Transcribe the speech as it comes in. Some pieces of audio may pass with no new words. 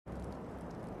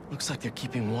Looks like they're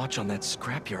keeping watch on that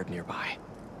scrapyard nearby.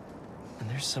 And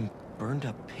there's some burned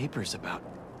up papers about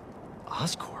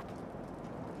Oscorp.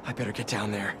 I better get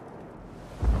down there.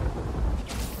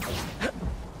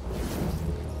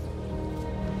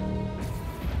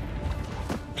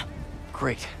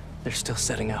 Great, they're still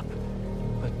setting up.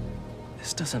 But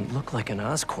this doesn't look like an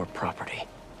Oscorp property.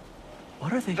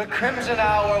 What are they? The Crimson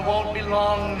Hour won't be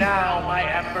long now, my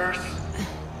embers.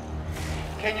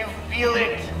 Can you feel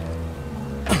it?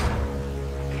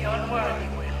 The unworthy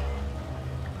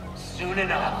will. Soon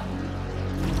enough.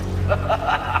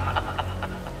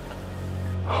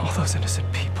 All those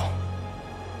innocent people.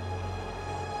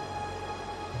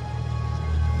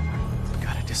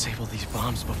 Gotta disable these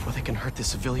bombs before they can hurt the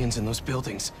civilians in those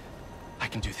buildings. I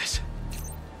can do this.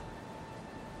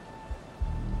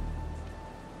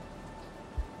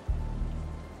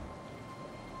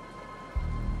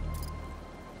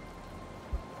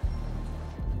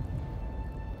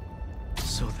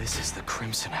 So this is the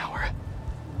Crimson Hour.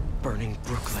 Burning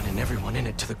Brooklyn and everyone in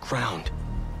it to the ground.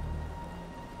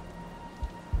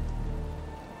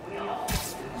 We all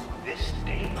knew this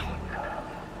day would come.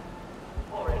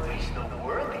 Or at least the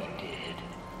worthy did.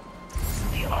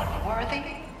 The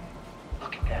unworthy?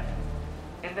 Look at them.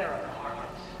 In their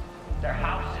apartments, their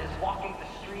houses, walking the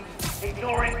streets,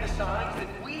 ignoring the signs that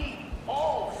we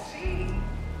all see.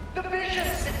 The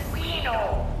visions that we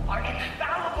know are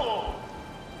infallible.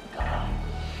 God,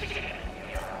 forgive me.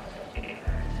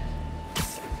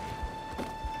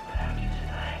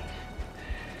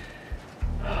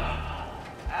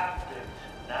 After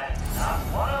tonight, not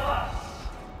one of us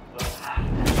will have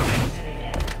to face it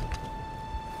again.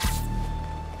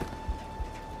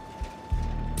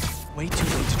 Way too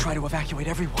late to try to evacuate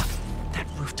everyone. That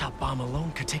rooftop bomb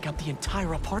alone could take out the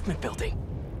entire apartment building.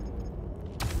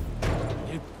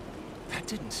 That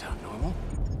didn't sound normal.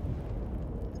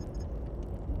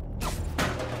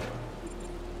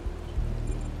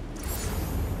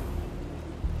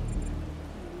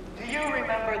 Do you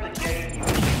remember the day you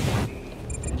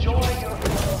enjoy your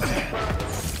fellow member?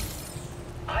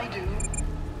 I do.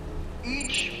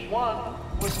 Each one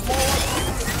was more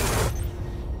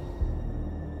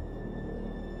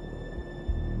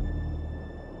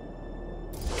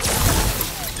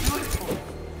beautiful.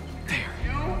 There.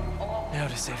 Now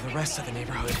to save the rest of the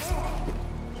neighborhood.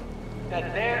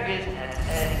 That there is an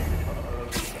end.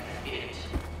 It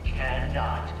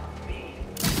cannot be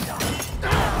done.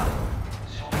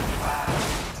 So proud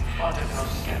in front of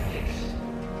those skeptics,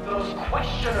 those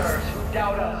questioners who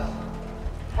doubt us.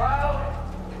 Proud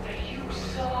that you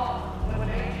saw when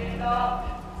they did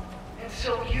not, and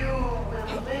so you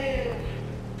will live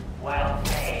while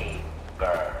they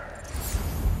burn.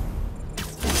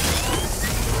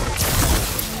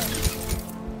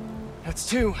 That's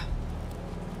two.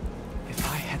 If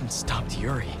I hadn't stopped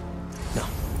Yuri... No.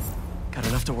 Got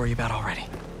enough to worry about already.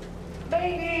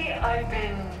 Maybe I've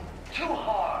been too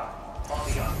hard on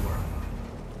the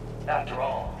unworthy. After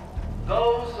all,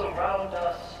 those around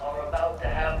us are about to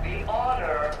have the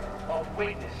honor of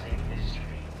witnessing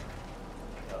history.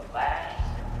 The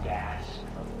last gasp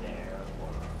of their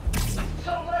world.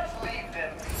 So let's leave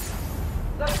them.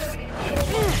 Let them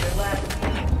enjoy their last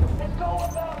meal and go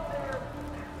about their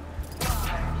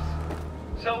lives.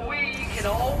 So we can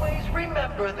always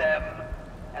remember them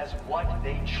as what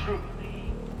they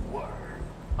truly were.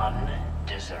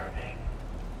 Undeserving.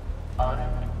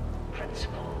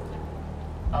 Unprincipled.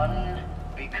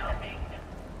 Unbecoming.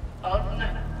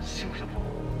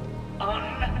 Unsuitable.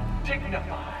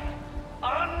 Undignified.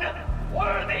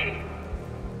 Unworthy.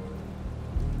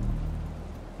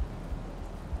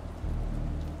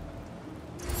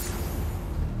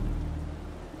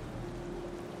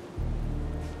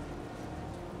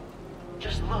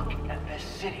 Just look at this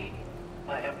city,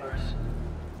 my embers.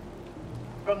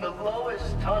 From the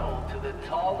lowest tunnel to the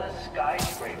tallest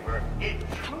skyscraper, it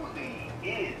truly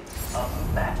is a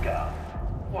mecca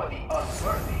for the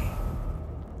unworthy.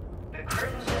 The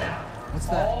Crimson Hour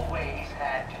always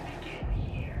had to begin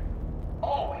here.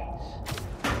 Always.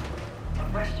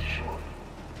 But rest assured,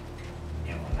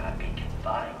 it will not be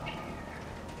confined here.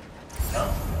 No,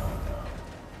 no, no.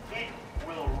 It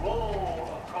will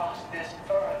roll across this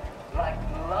earth like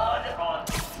blood on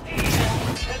steel.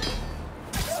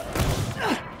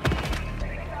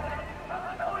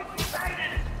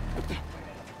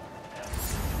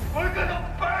 We're gonna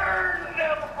burn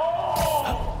them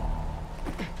all!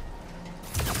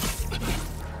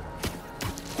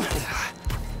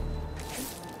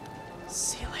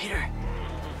 See you later.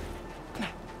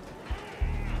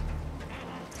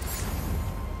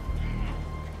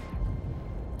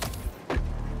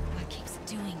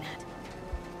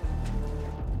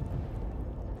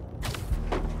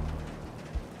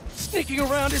 Sneaking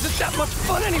around isn't that much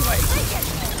fun anyway!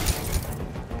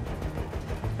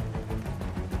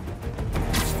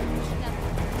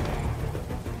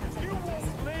 You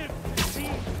won't live, see?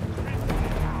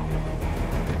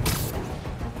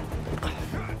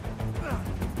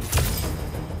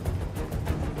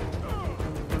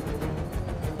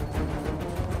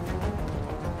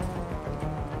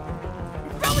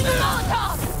 Throwing a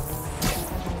Molotov!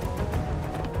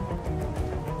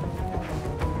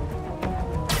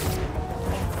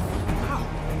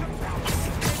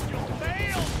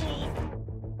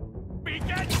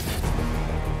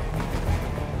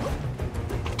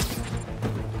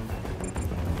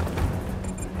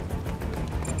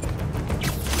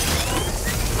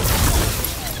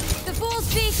 The Fool's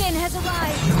Beacon has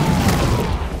arrived!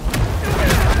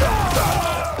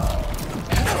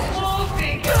 Fool's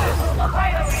Beacon is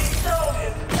finally so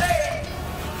insane!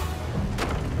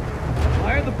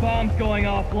 Why are the bombs going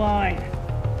offline?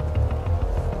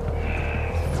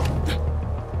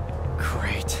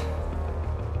 Great.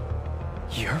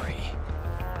 Yuri.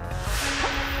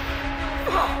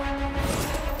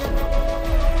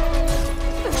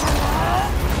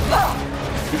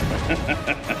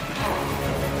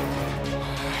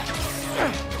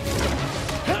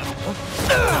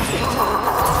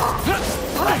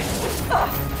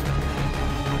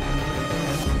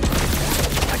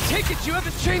 I take it you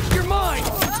haven't changed your mind!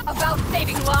 About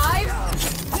saving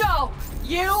lives? No!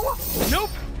 You?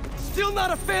 Nope! Still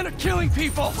not a fan of killing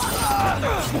people!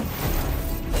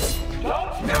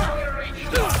 Don't tell Yuri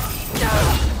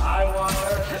I want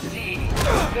her to see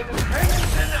the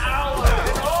Crimson Hour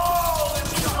in all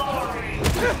its glory!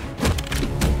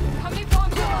 How many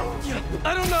bombs are?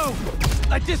 I don't know!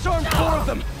 I disarmed 4 of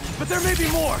them, but there may be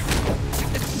more!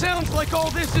 It sounds like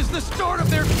all this is the start of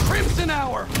their Crimson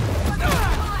Hour!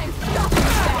 Time! Stop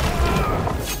that!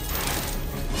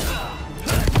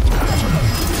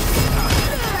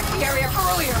 Check the area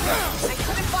earlier! I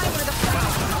couldn't find one of the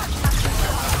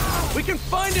flags. We can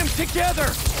find him together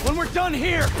when we're done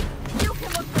here! You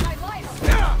can look for my lighter!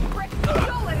 Rick,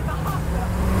 Dolan is a hospital!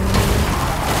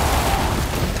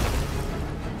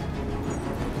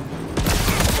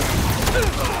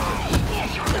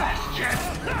 Here's your last chance!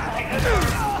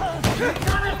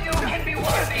 None of you can be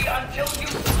worthy until you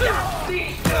stop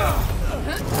these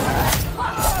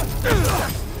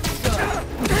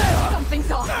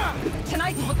Something's off!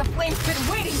 Tonight's what the Flame's been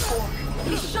waiting for!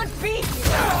 He should be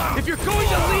here! If you're going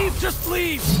to leave, just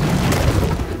leave!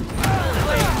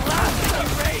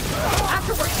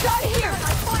 After we're done here,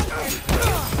 I find him!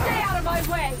 You stay out of my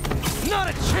way! Not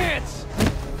a chance!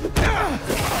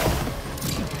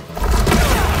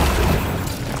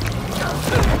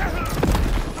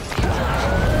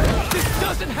 This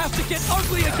doesn't have to get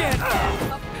ugly again!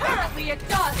 Apparently it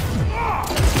does!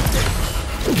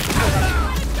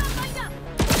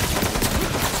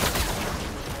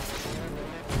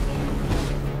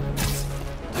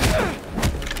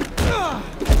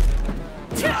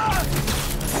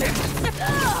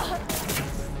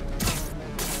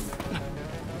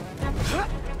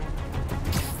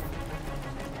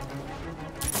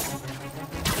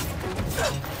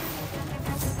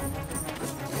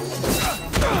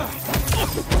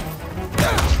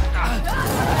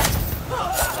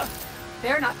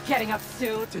 They're not getting up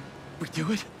soon. Did we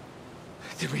do it?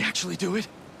 Did we actually do it?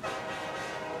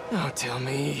 Oh, tell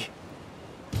me.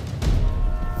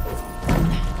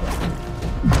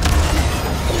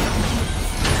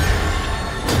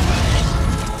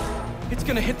 It's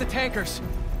gonna hit the tankers.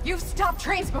 You've stopped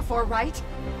trains before, right?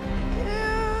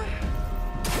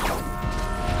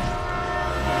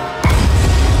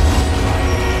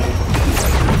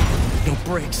 No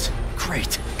brakes.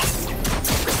 Great.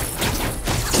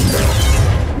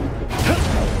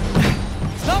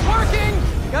 It's not working!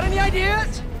 Got any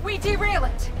ideas? We derail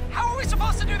it. How are we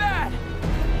supposed to do that?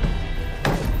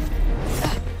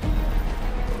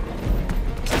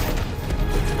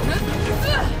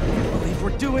 Believe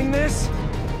we're doing this?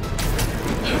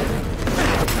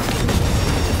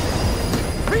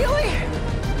 Really?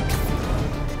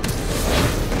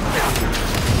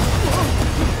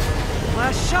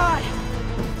 Last shot!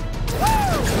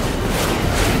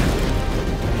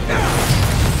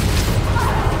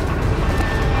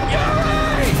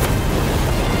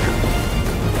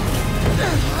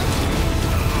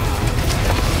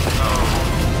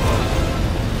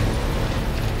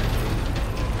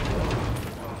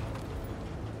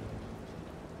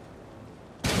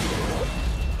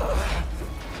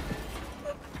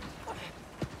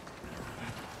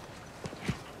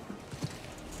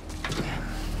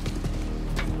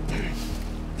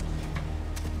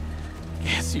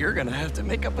 Guess you're gonna have to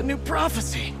make up a new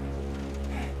prophecy.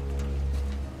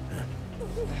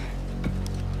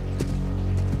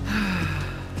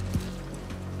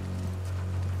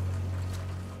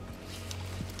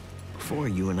 before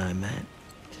you and I met.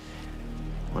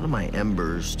 One of my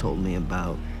embers told me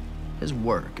about his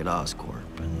work at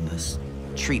Oscorp and this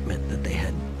treatment that they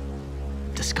had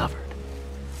discovered.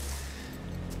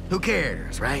 Who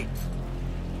cares, right?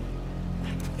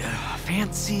 A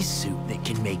fancy suit that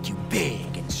can make you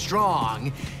big and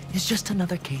strong is just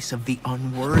another case of the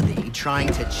unworthy trying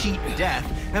to cheat death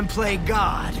and play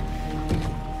God.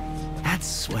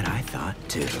 That's what I thought,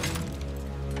 too.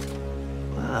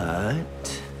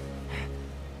 But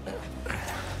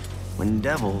when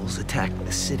devils attack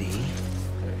the city,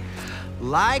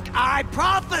 like I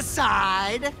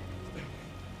prophesied,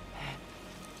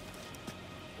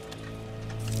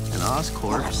 and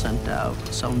Oscorp sent out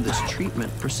some of this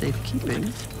treatment for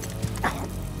safekeeping.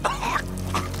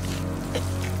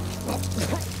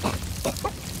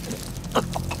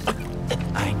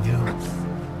 I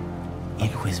knew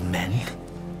it was meant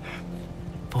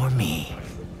for me.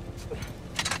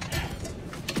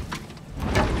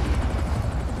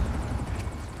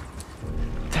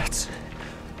 That's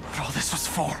what all this was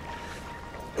for.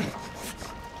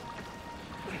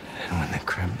 And when the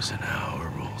crimson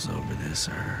hour rolls over this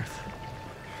earth,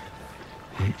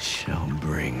 it shall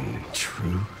bring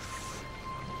truth,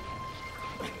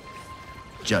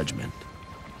 judgment,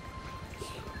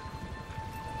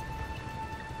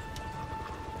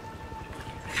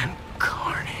 and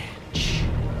carnage.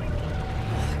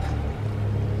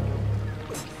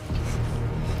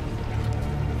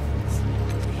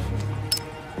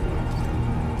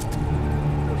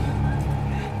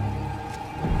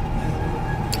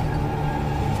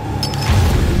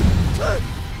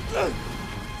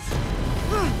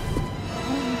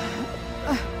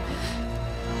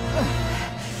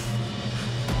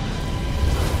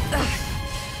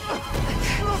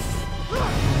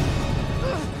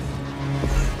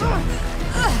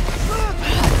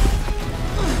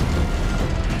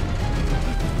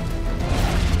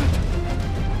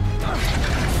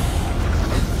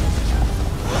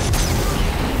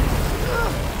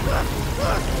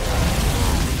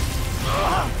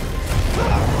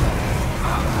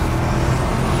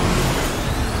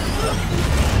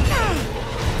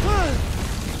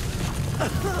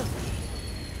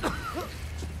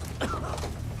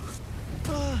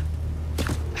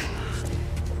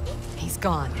 He's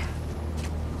gone.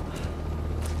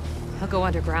 I'll go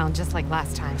underground just like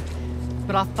last time,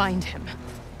 but I'll find him.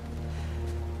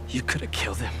 You could have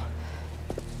killed him.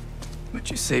 But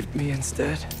you saved me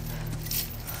instead.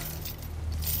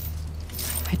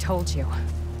 I told you.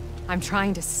 I'm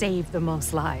trying to save the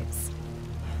most lives.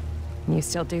 And you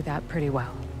still do that pretty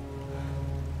well.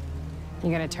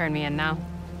 You gonna turn me in now?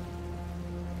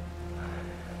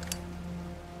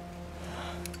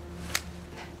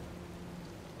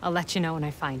 I'll let you know when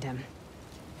I find him.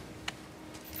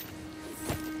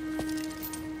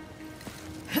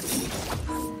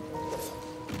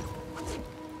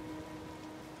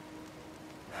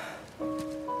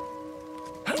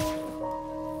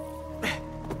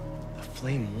 The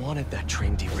Flame wanted that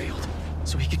train derailed,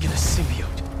 so he could get a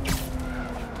symbiote.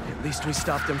 At least we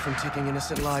stopped him from taking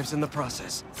innocent lives in the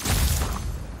process.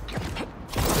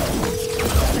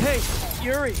 Hey,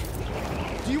 Yuri!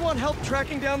 Do you want help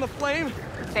tracking down the Flame?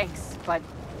 Thanks, but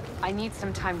I need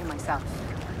some time to myself.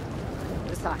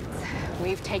 Besides,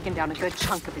 we've taken down a good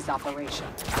chunk of his operation,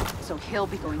 so he'll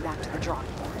be going back to the drawing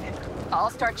board. I'll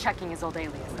start checking his old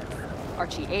aliases.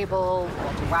 Archie Abel,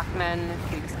 Walter Wackman,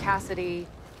 Felix Cassidy.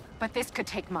 But this could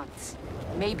take months,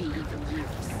 maybe even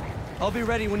years. I'll be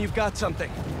ready when you've got something.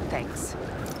 Thanks.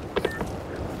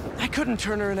 I couldn't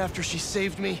turn her in after she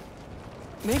saved me.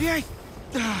 Maybe I